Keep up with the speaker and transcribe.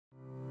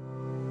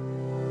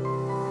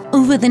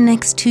Over the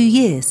next 2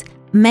 years,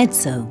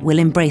 Med-TSO will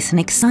embrace an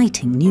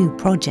exciting new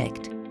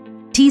project.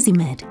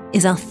 TEASIMED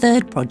is our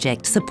third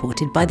project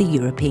supported by the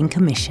European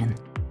Commission.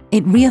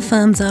 It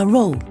reaffirms our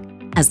role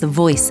as the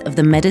voice of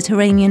the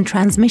Mediterranean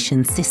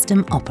transmission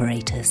system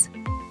operators.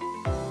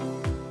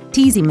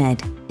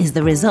 TEASIMED is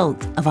the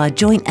result of our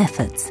joint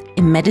efforts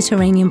in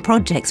Mediterranean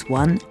Projects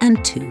 1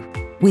 and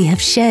 2. We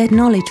have shared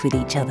knowledge with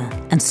each other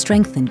and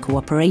strengthened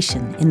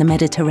cooperation in the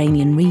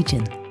Mediterranean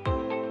region.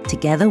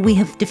 Together we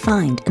have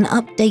defined an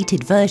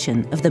updated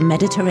version of the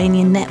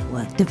Mediterranean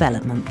Network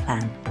Development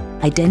Plan,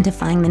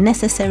 identifying the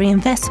necessary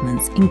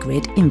investments in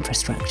grid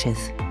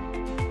infrastructures.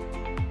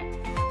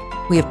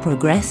 We have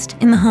progressed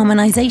in the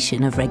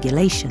harmonization of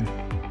regulation.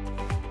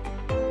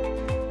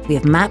 We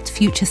have mapped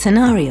future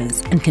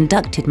scenarios and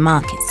conducted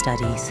market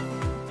studies.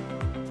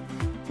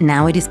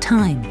 Now it is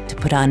time to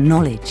put our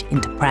knowledge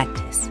into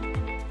practice.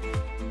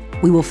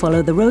 We will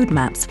follow the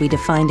roadmaps we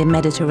defined in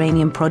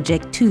Mediterranean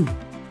Project 2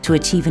 to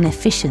achieve an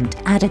efficient,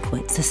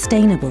 adequate,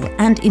 sustainable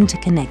and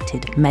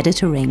interconnected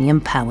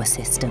Mediterranean power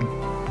system.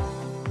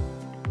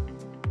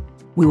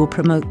 We will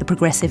promote the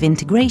progressive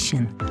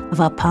integration of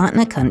our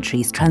partner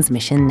countries'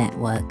 transmission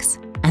networks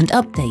and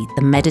update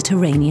the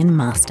Mediterranean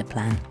Master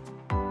Plan.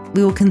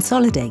 We will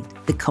consolidate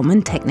the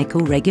common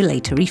technical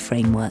regulatory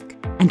framework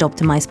and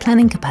optimize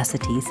planning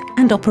capacities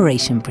and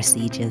operation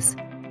procedures.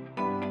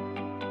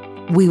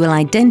 We will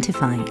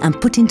identify and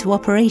put into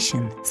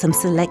operation some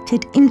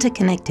selected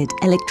interconnected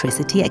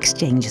electricity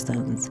exchange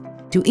zones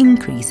to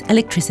increase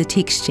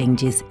electricity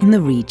exchanges in the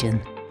region.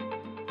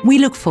 We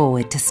look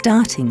forward to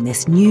starting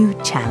this new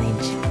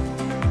challenge.